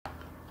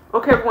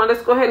Okay, everyone,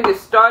 let's go ahead and get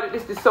started.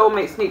 This is the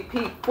Soulmate Sneak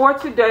Peek for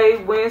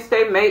today,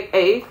 Wednesday, May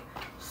 8th.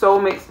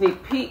 Soulmate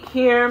Sneak Peek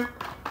here.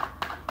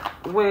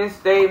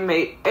 Wednesday,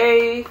 May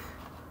 8th.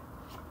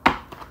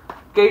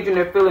 Gauging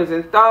their feelings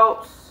and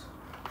thoughts.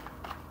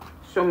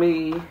 Show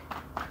me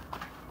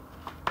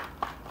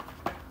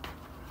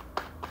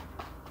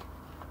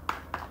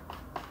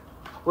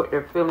what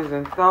their feelings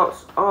and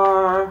thoughts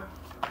are.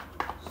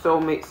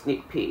 Soulmate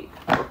Sneak Peek.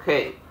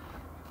 Okay.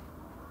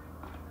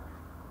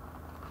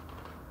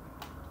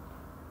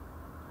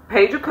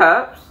 Page of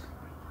Cups,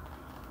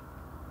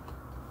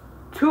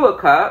 Two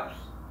of Cups,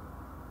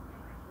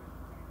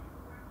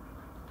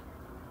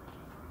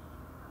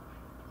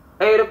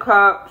 Eight of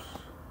Cups,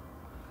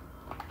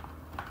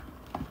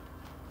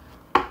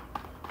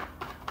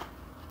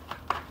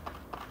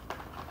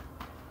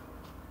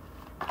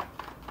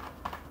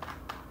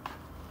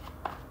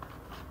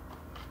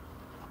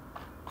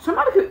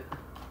 somebody could...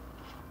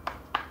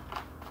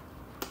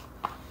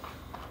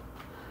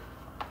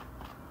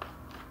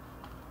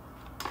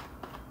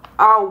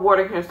 All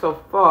water here so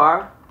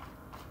far.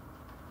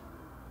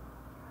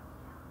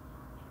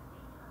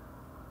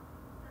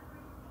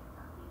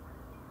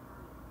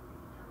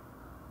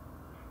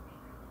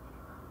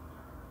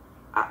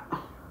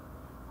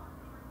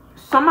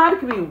 Somebody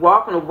could be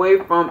walking away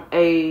from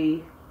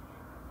a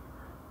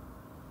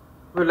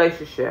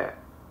relationship.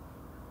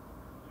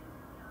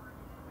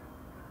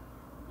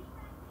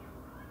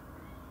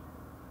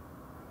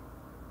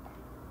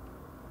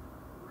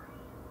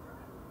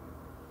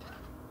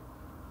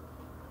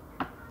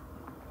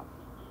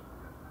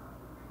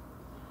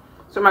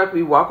 Somebody could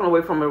be walking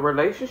away from a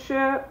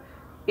relationship.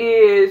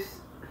 Is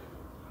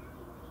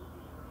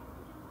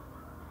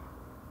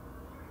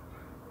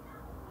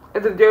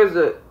as if there's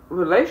a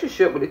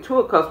relationship with the Two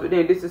of Cups, but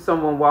then this is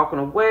someone walking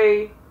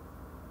away.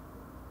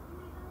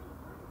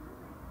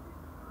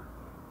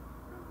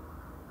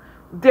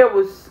 There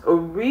was a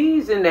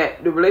reason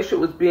that the relationship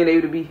was being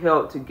able to be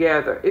held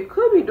together. It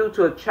could be due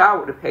to a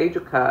child with the Page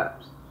of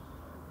Cups.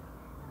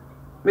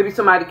 Maybe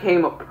somebody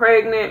came up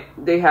pregnant.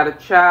 They had a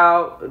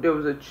child. There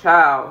was a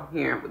child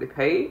here with the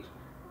Page.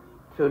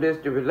 So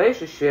there's the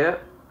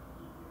relationship.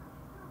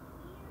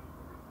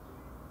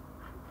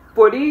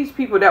 For these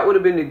people, that would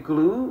have been the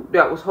glue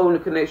that was holding the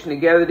connection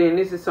together. Then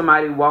this is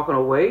somebody walking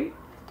away.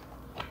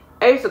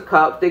 Ace of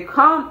Cups. They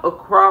come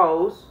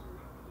across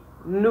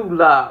new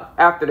love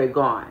after they're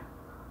gone.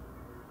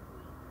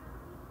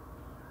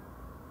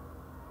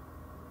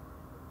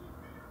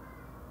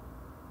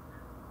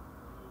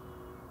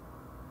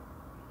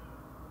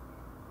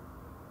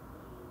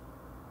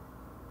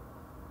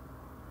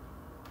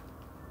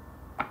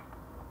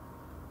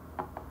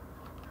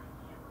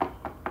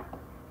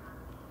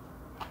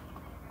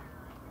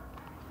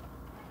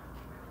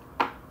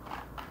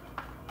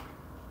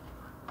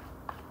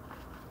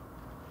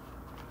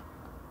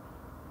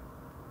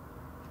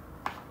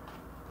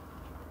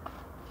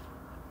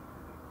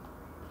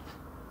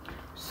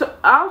 So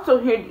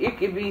also here, it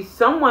could be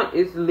someone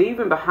is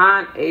leaving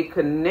behind a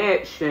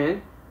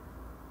connection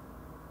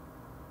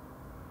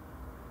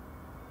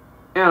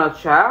and a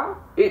child.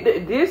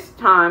 This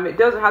time, it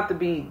doesn't have to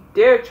be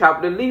their child,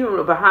 but they're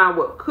leaving behind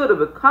what could have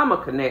become a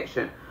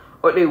connection,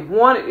 or they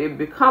wanted it to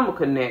become a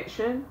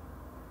connection.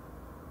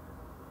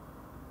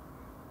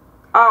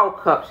 All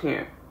cups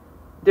here.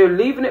 They're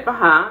leaving it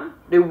behind.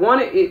 They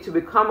wanted it to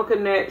become a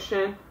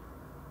connection.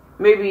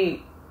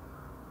 Maybe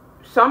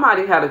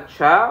somebody had a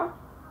child,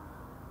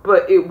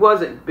 but it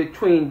wasn't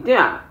between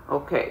them.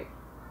 Okay.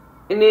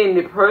 And then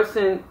the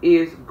person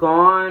is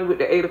gone with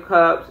the Eight of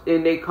Cups,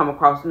 and they come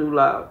across new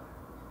love.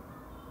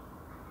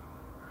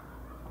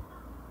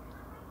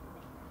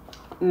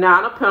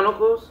 Nine of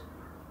Pentacles,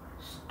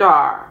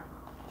 Star.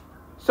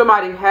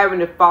 Somebody having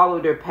to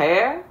follow their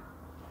path.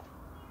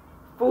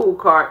 Fool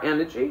card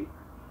energy.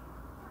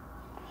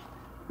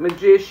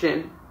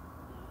 Magician.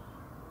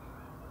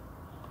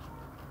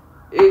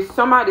 Is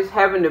somebody's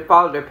having to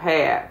follow their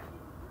path.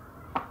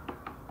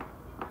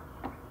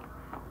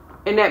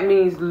 And that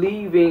means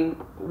leaving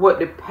what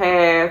the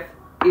path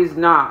is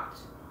not.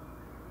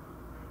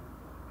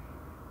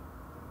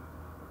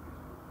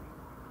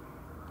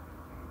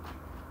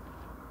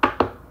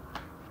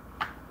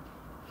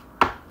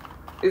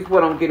 Is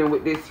what I'm getting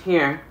with this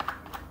here.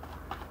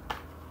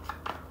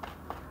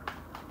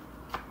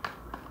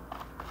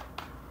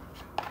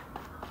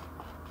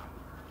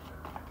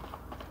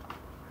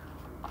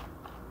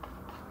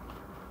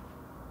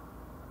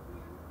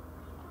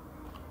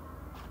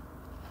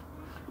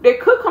 They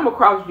could come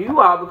across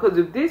you all, because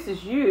if this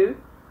is you,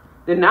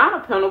 the Nine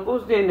of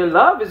Pentacles, then the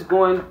love is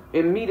going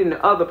and meeting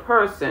the other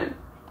person.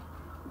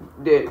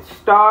 The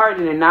Star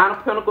and the Nine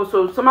of Pentacles.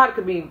 So somebody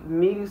could be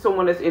meeting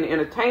someone that's in the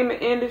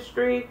entertainment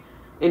industry,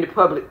 in the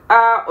public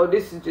eye, or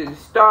this is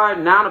just Star,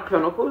 Nine of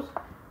Pentacles.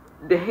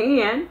 The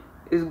Hand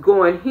is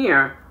going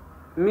here,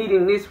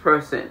 meeting this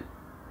person.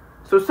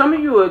 So some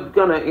of you are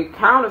going to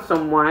encounter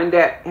someone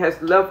that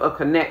has left a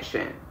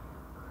connection.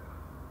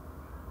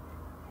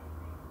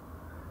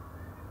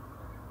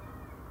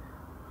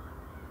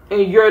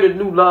 And you're the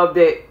new love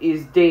that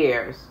is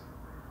theirs.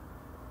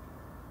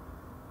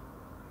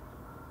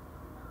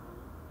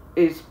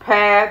 is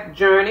path,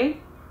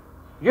 journey.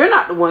 You're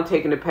not the one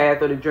taking the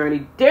path of the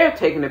journey. They're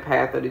taking the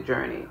path of the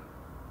journey.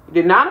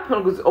 The Nine of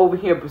Pentacles is over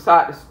here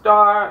beside the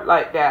star,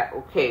 like that.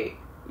 Okay,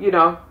 you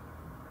know.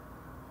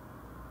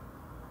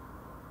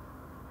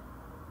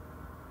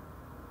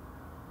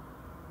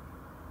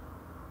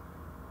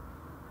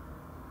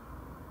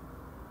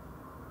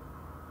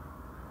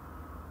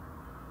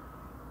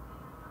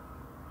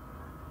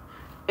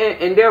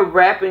 And they're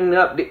wrapping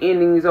up the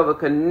endings of a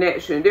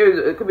connection.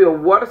 It could be a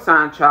water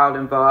sign child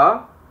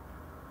involved.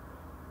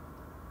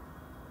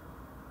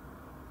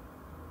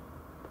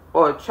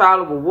 Or a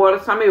child of a water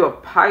sign. Maybe a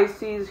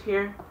Pisces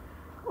here.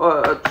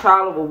 Or a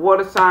child of a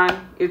water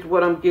sign is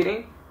what I'm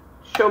getting.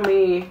 Show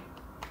me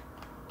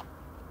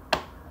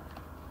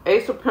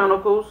Ace of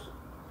Pentacles.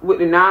 With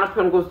the Nine of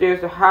Pentacles,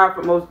 there's the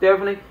Hierophant most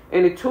definitely.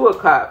 And the Two of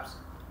Cups.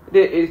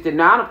 There is the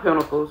Nine of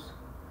Pentacles.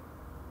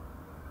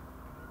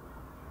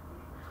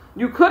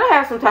 You could have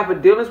had some type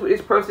of dealings with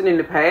this person in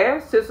the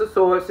past. Six of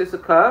Swords, Six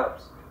of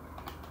Cups.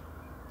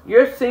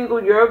 You're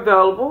single, you're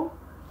available.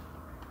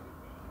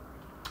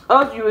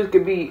 Others of you, it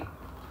could be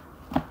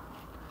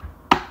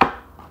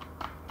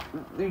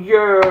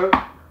your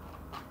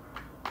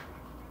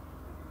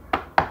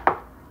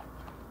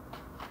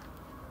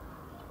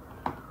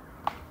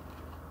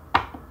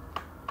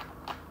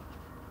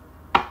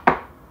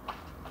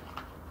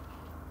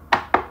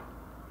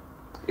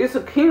it's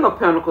a King of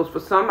Pentacles for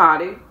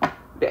somebody.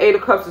 The Eight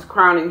of Cups is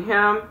crowning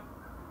him.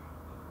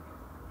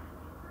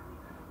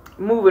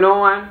 Moving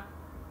on.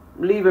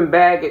 Leaving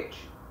baggage.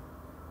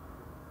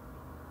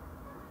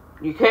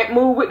 You can't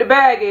move with the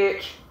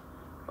baggage.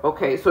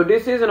 Okay, so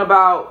this isn't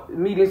about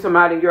meeting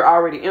somebody and you're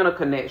already in a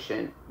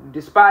connection.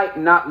 Despite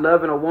not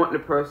loving or wanting the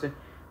person,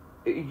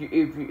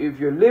 if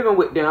you're living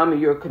with them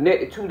and you're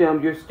connected to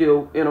them, you're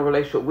still in a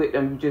relationship with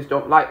them. You just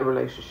don't like the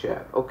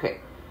relationship. Okay,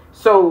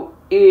 so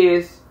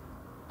is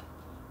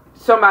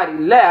somebody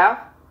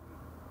left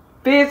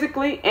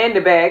physically and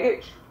the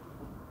baggage,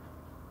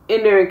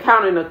 and they're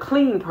encountering a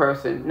clean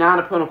person. Nine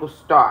of Pentacles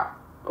star.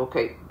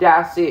 Okay,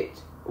 that's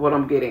it. What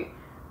I'm getting,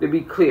 to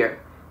be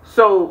clear.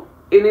 So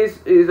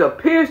it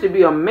appears to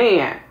be a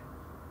man.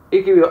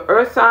 It could be an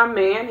earth sign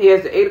man. He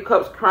has the Eight of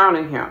Cups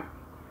crowning him.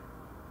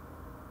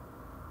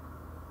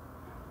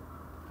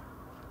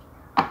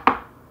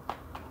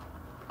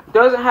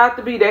 Doesn't have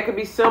to be. That could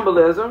be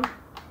symbolism.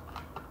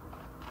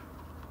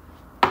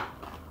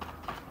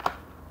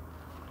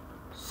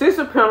 Six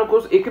of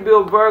Pentacles, it could be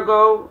a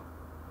Virgo.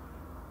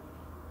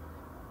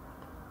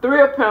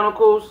 Three of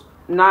Pentacles,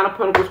 Nine of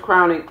Pentacles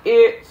crowning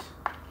it.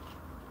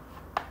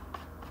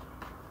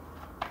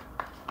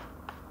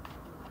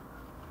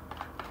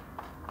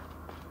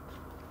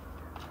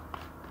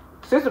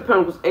 Six of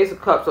Pentacles, Ace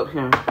of Cups up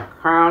here,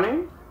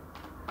 crowning.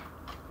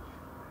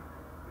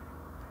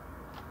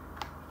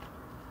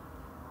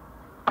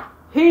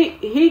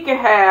 He can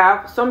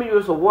have, some of you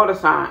is a water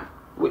sign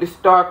with the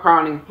star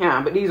crowning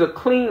him, but these are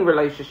clean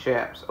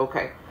relationships.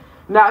 Okay,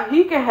 now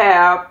he could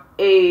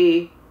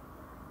be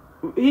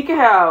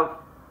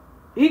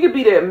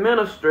the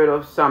administrator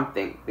of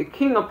something. The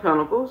King of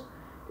Pentacles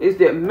is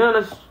the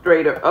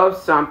administrator of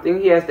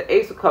something. He has the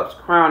Ace of Cups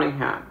crowning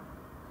him.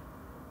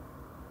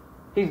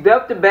 He's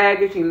left the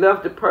baggage, he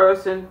left the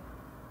person.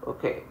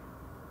 Okay,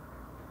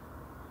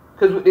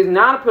 because with this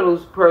Nine of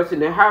Pentacles person,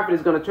 the Hierophant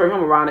is going to turn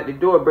him around at the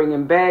door,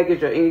 bringing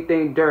baggage or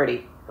anything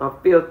dirty or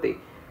filthy.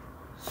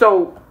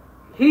 So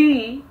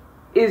he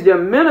is the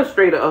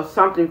administrator of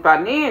something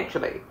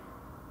financially.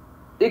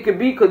 It could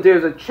be because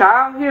there's a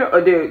child here, or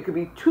it could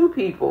be two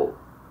people.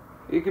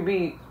 It could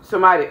be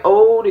somebody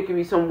old. It could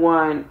be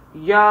someone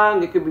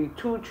young. It could be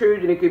two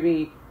children. It could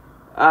be,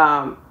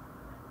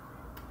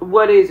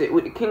 what is it?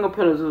 With the King of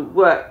Pentacles,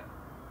 what?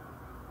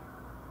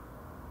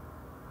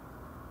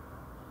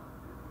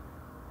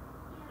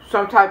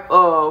 Some type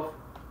of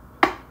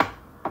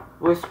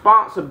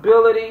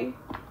responsibility.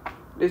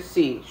 Let's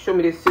see. Show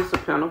me this Six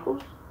of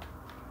Pentacles.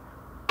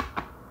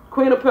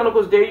 Queen of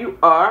Pentacles, there you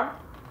are.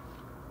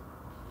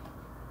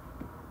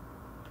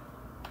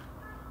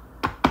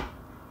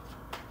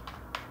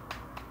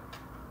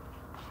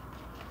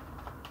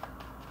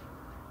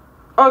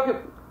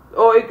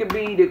 Or it could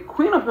be the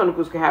Queen of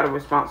Pentacles can have a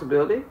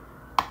responsibility.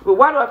 But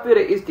why do I feel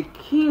that it's the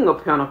King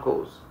of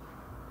Pentacles?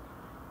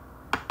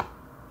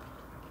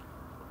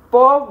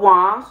 Four of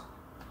Wands.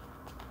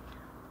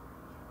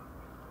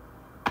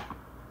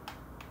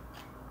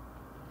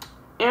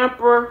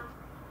 Emperor.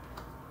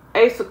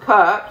 Ace of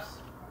Cups.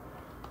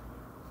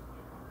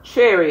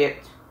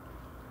 Chariot.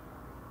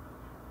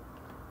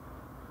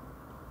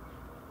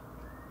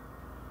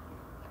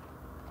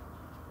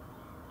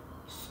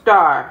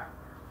 Star.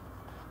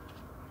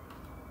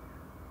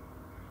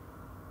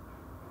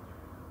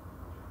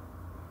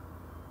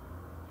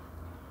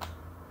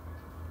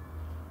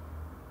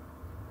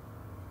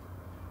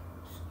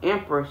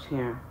 Empress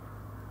here.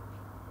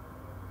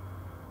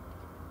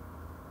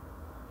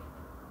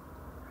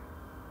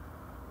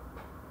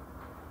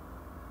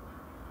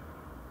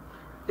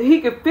 He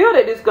could feel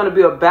that it's going to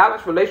be a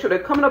balanced relationship. They're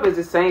coming up as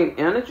the same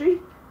energy.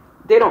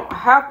 They don't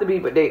have to be,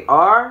 but they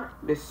are.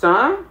 The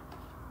Sun.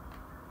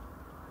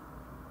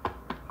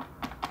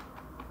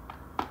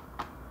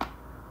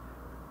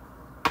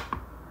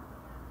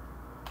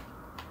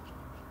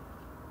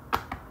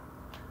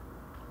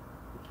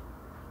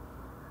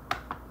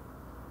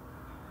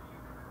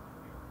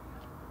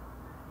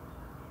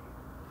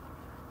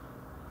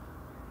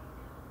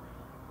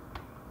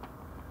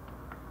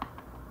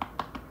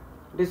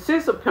 The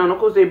Six of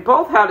Pentacles. They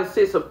both have the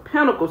Six of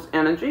Pentacles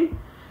energy.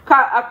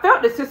 I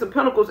felt the Six of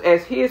Pentacles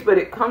as his, but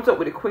it comes up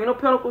with the Queen of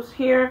Pentacles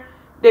here.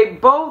 They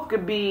both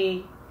could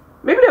be,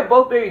 maybe they're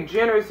both very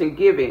generous and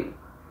giving.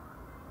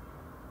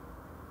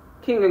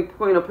 King and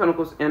Queen of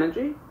Pentacles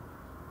energy.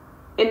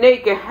 And they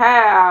can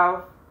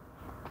have,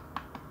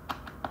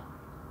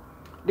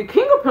 the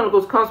King of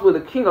Pentacles comes with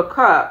the King of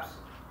Cups.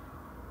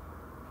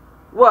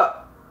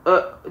 What?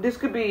 This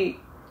could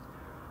be,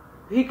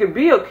 he could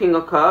be a King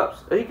of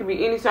Cups, or he could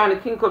be any sign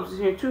of King of Cups is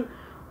here too,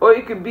 or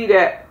it could be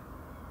that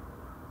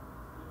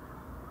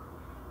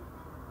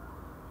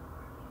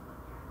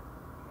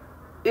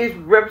it's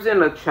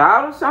representing a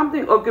child or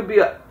something, or it could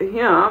be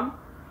him.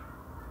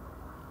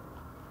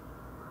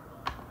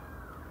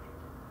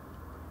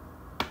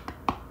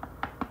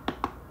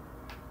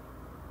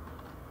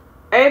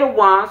 Eight of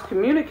Wands,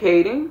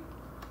 communicating.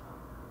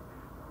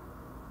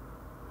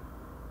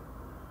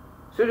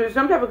 So there's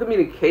some type of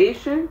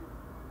communication.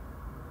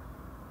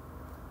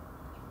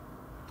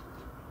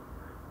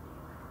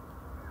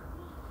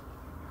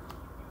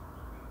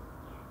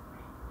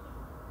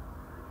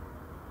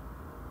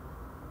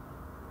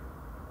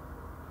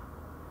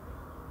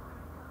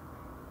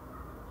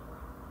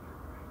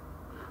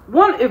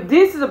 One, if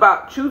this is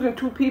about choosing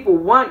two people,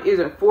 one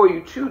isn't for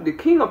you. Choose the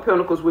King of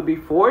Pentacles would be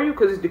for you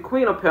because it's the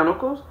Queen of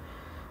Pentacles.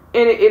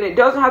 And it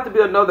doesn't have to be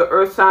another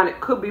earth sign.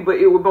 It could be, but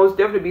it would most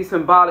definitely be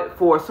symbolic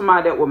for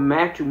somebody that will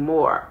match you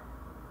more.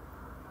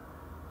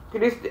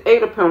 This is the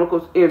Eight of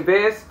Pentacles.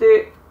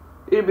 Invested.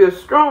 It'll be a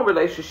strong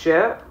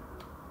relationship.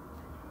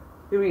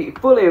 It'll be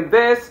fully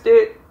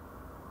invested.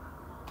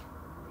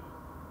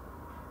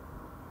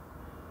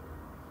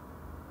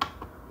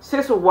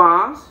 Six of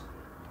Wands.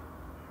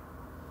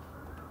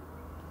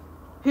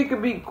 He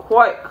could be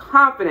quite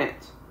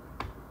confident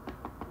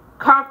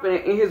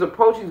in his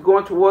approach. He's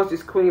going towards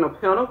this Queen of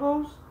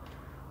Pentacles.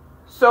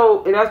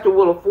 So, and that's the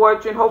Wheel of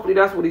Fortune. Hopefully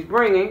that's what he's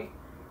bringing.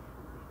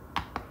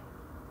 I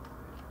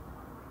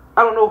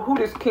don't know who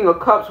this King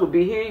of Cups would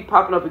be here. He's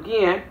popping up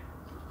again.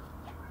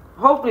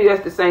 Hopefully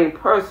that's the same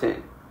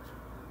person.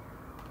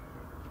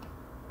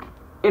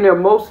 And they're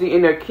mostly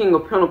in their King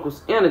of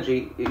Pentacles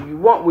energy. You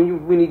want,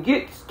 when he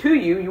gets to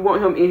you, you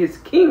want him in his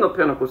King of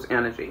Pentacles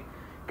energy.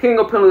 King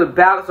of Pentacles,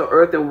 balance of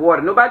earth and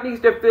water. Nobody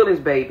needs their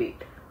feelings, baby.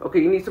 Okay,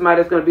 you need somebody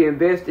that's going to be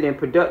invested and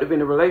productive in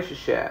the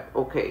relationship.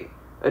 Okay,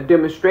 a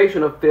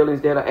demonstration of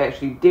feelings that are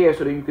actually there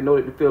so that you can know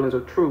that the feelings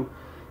are true.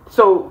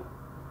 So,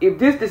 if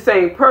this is the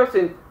same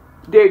person,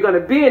 they're going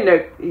to be in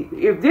there.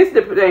 If this is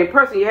the same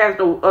person, he has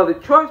no other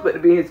choice but to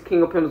be in his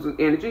King of Pentacles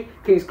energy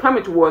because he's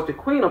coming towards the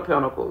Queen of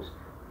Pentacles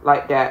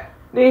like that.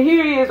 Then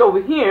here he is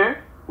over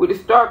here with the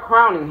star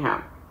crowning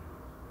him.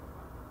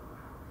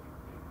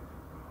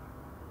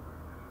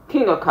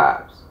 King of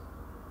Cups.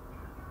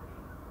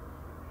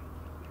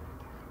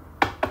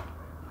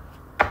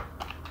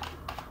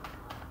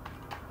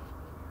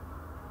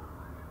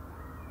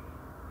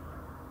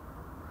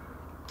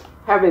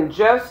 Having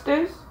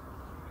justice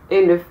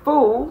in the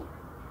Fool.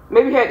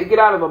 Maybe he had to get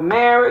out of a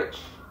marriage.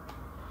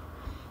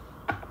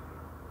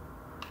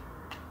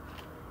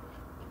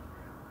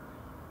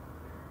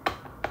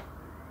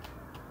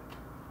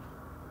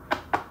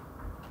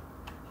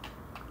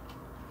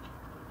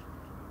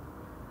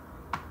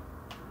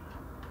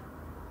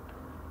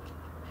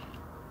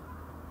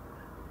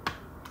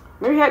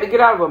 Maybe he had to get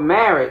out of a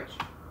marriage.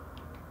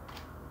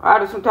 Or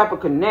out of some type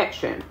of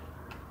connection.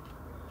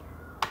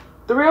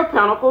 Three of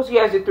Pentacles. He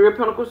has the Three of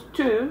Pentacles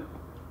too.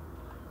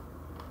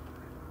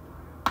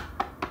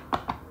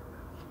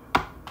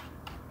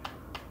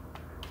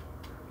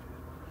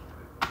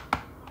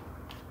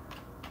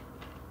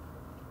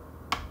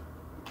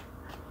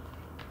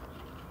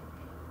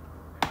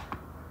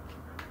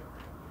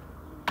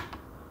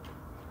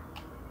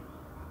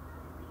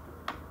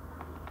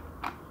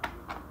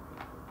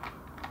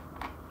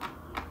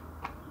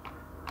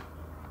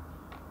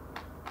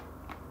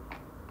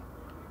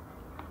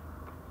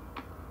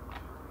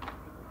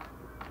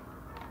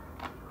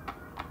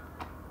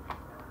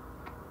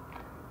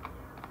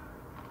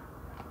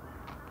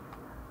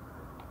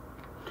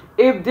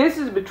 If this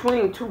is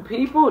between two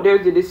people,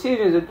 there's the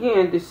decisions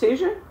again.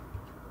 Decision.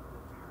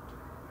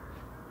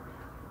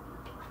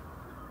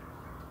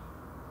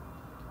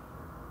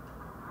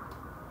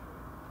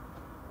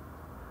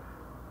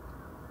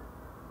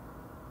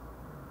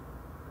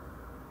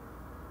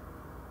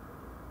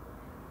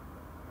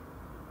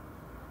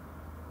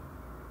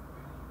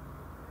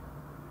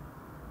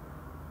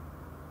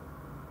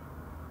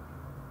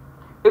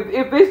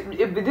 If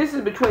this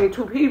is between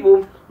two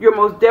people, you're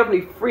most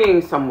definitely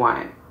freeing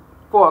someone.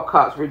 Four of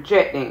Cups,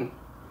 rejecting.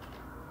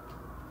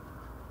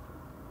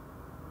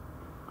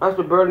 That's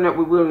the burden that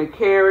we're willing to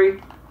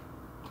carry.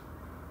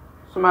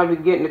 Somebody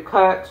be getting the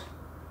cut.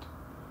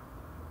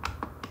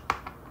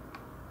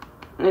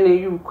 And then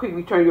you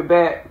quickly turn your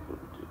back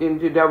in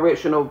the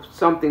direction of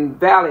something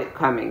valid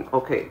coming.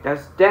 Okay,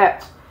 that's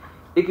that.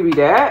 It could be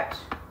that.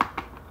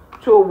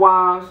 Two of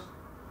Wands.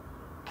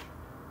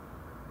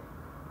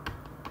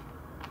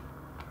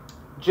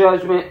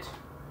 Judgment.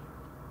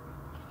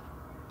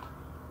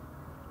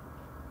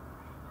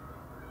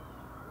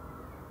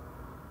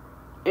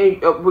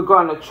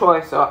 regarding a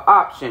choice or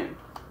option.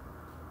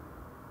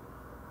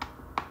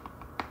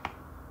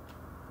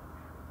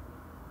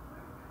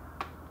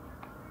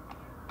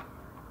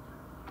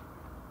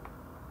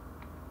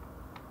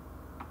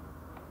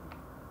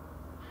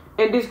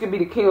 And this could be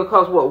the King of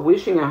Cups, what,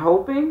 wishing and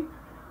hoping?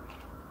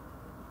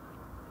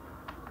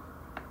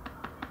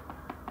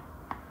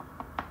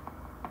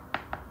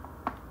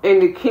 And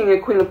the King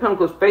and Queen of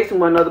Pentacles facing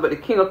one another, but the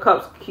King of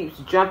Cups keeps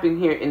jumping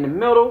here in the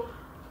middle,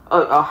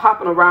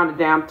 hopping around the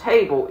damn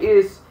table.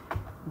 Is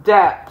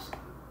that,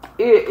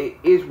 it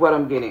is what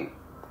I'm getting.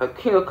 A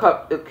King of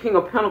Cups, a King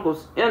of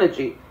Pentacles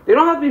energy. They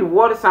don't have to be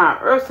water sign,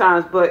 earth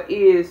signs, but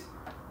is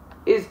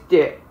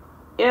the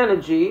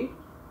energy.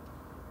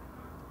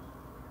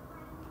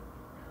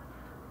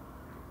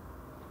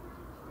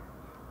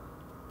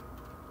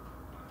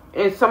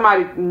 And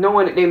somebody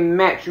knowing that they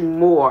match you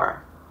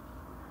more.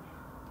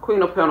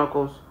 Queen of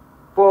Pentacles,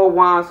 Four of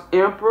Wands,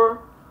 Emperor,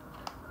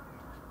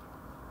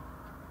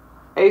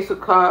 Ace of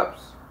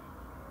Cups,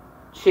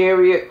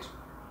 Chariot,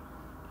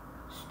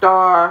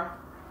 Star,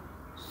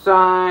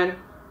 Sun,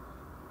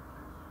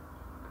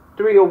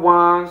 Three of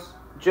Wands,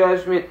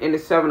 Judgment, and the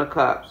Seven of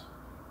Cups.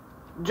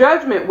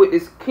 Judgment with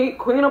this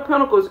Queen of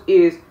Pentacles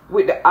is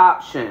with the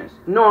options.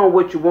 Knowing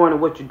what you want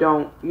and what you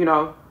don't, you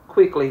know,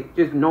 quickly.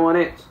 Just knowing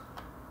it.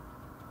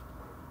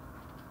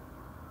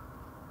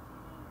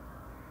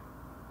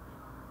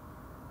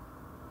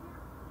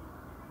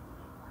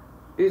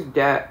 Is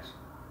that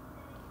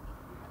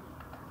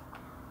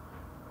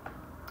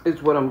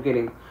is what I'm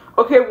getting.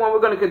 Okay, everyone, we're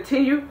going to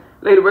continue.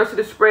 Lay the rest of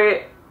the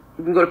spread.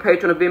 You can go to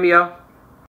Patreon or Vimeo.